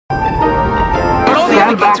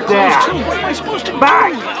Stand back there!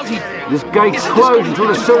 Back! This gate's closed until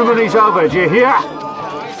the ceremony's over, do you hear?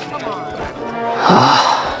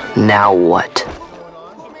 Now what?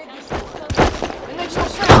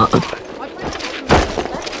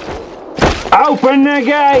 Open the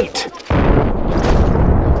gate!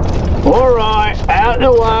 Alright, out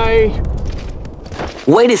the way!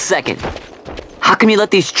 Wait a second. How come you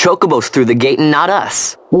let these chocobos through the gate and not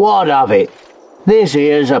us? What of it? This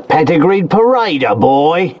here's a pedigreed parader,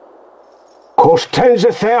 boy. Cost tens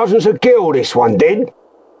of thousands of gil, this one did.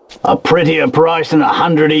 A prettier price than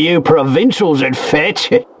 100 of you provincials would fetch.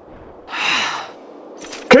 Keep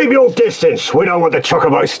your distance. We don't want the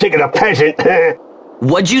chocobos sticking a peasant.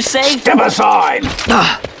 What'd you say? Step aside.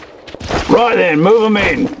 Right then, move them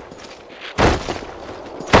in.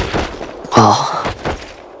 Well...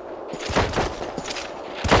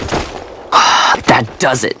 that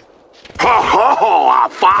does it. Ho ho! A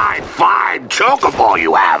fine chocobo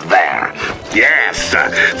you have there. Yes,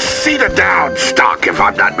 cedar down stock if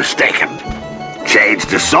I'm not mistaken. Change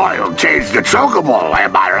the soil, change the chocobo,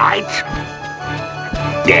 am I right?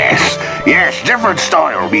 Yes, different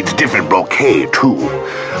soil means different bouquet too.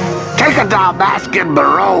 Take a Dalmascan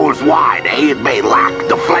Barreau's wine, It may lack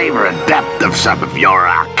the flavor and depth of some of your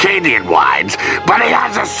Arcadian wines, but it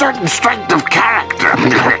has a certain strength of character.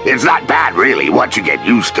 It's not bad, really, once you get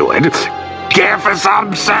used to it. Care for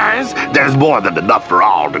some, sirs? There's more than enough for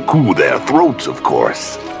all to cool their throats, of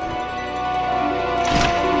course.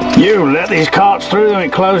 You let these carts through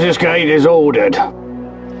and close this gate as ordered.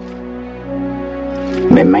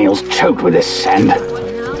 My mail's choked with this sand.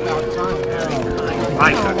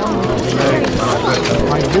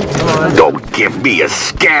 Don't give me a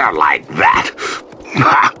scare like that.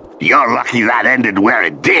 You're lucky that ended where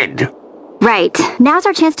it did. Right. Now's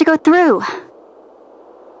our chance to go through.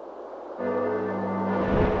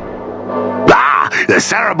 The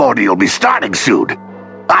ceremony will be starting soon.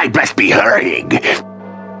 I'd best be hurrying.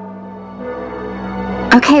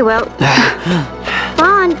 Okay, well...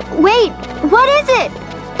 Vaughn, wait! What is it?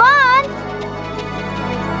 Vaughn!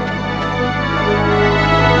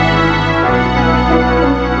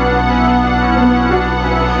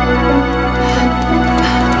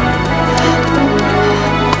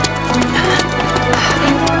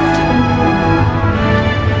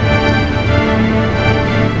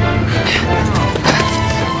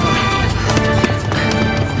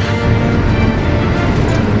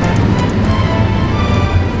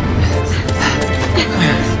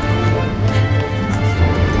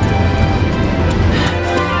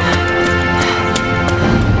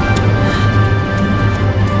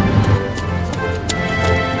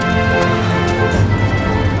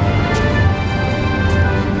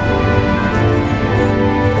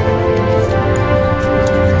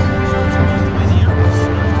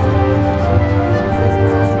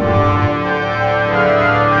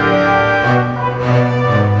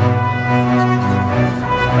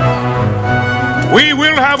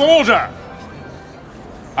 Order!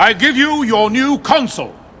 I give you your new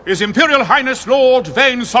consul, His Imperial Highness Lord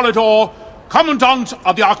Vayne Solidor, Commandant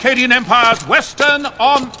of the Arcadian Empire's Western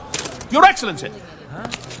on... Your Excellency!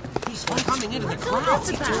 He's coming into the crowd.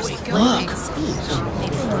 Look!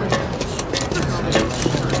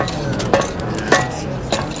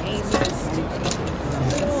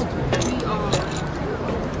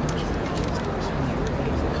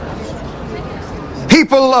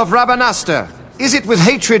 People of Rabanastre, is it with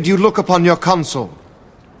hatred you look upon your consul?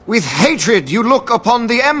 With hatred you look upon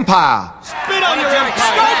the Empire? Spit on your empire!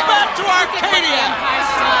 Strike back to Arcadia!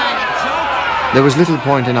 There was little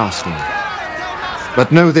point in asking.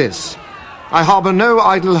 But know this, I harbor no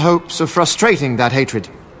idle hopes of frustrating that hatred.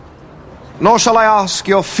 Nor shall I ask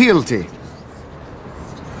your fealty.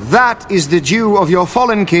 That is the due of your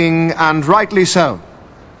fallen king, and rightly so.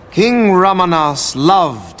 King Ramanas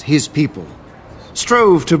loved his people,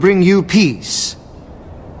 strove to bring you peace.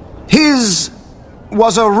 His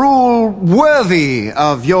was a rule worthy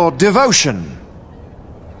of your devotion.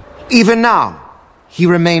 Even now, he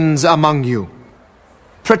remains among you,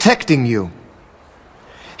 protecting you.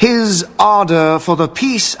 His ardor for the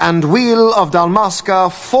peace and weal of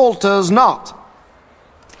Dalmasca falters not.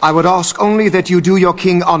 I would ask only that you do your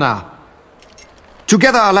king honor.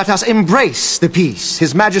 Together let us embrace the peace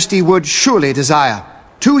His Majesty would surely desire.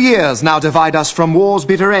 2 years now divide us from war's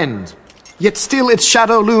bitter end, yet still its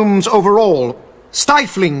shadow looms over all,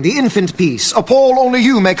 stifling the infant peace a pall only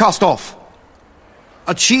you may cast off.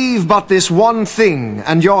 Achieve but this one thing,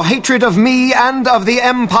 and your hatred of me and of the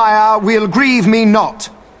Empire will grieve me not.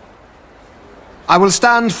 I will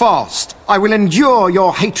stand fast. I will endure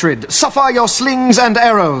your hatred, suffer your slings and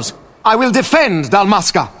arrows. I will defend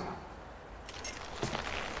Dalmasca.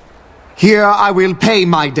 Here I will pay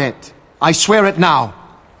my debt. I swear it now.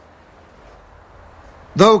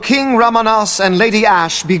 Though King Ramanas and Lady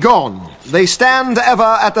Ash be gone, they stand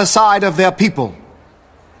ever at the side of their people.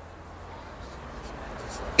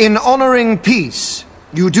 In honoring peace,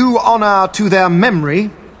 you do honor to their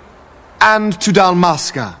memory and to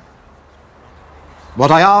Dalmasca.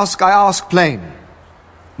 What I ask plain.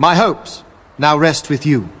 My hopes now rest with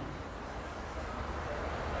you.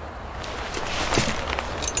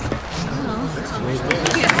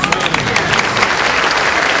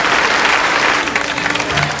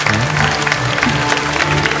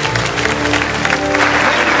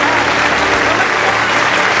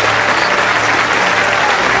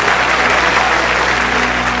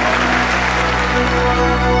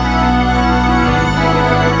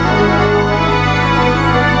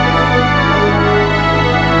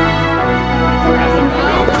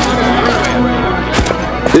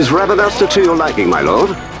 Is Rabanasta to your liking, my lord?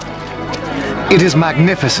 It is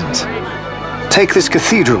magnificent. Take this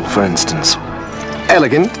cathedral, for instance.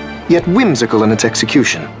 Elegant, yet whimsical in its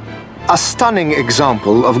execution. A stunning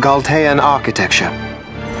example of Galtean architecture.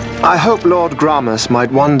 I hope Lord Gramus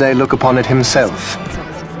might one day look upon it himself.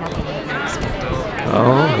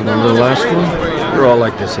 Oh, remember the last one? You're all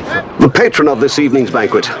like this at first. The patron of this evening's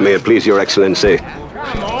banquet, may it please your excellency.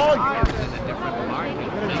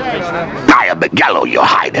 I am Miguel, your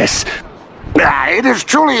highness. It is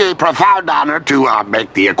truly a profound honor to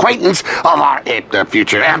make the acquaintance of our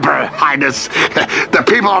future emperor, highness. The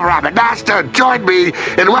people of Rabanasta join me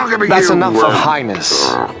in welcoming you. That's enough of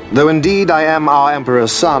highness. Though indeed I am our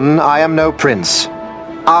emperor's son, I am no prince.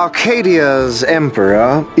 Arcadia's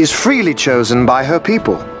emperor is freely chosen by her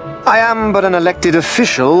people. I am but an elected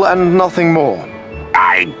official and nothing more.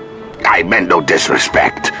 I meant no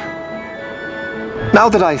disrespect. Now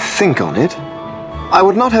that I think on it, I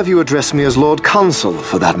would not have you address me as Lord Consul,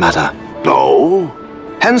 for that matter. No?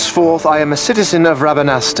 Henceforth, I am a citizen of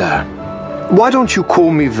Rabanasta. Why don't you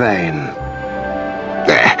call me Vayne?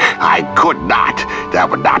 I could not. That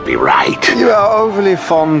would not be right. You are overly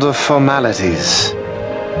fond of formalities.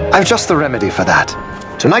 I've just the remedy for that.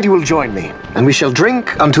 Tonight you will join me, and we shall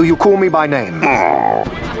drink until you call me by name.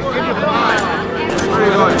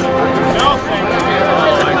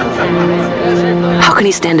 How can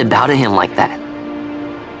he stand about to him like that?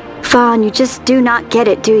 Vaughn, you just do not get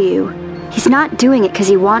it, do you? He's not doing it because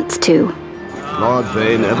he wants to. Lord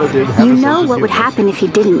Vayne never did have You know what would happen if he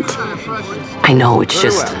didn't. I know, it's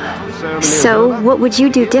just... So, what would you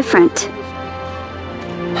do different?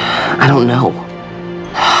 I don't know.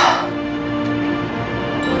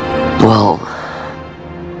 Well...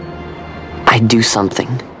 I'd do something.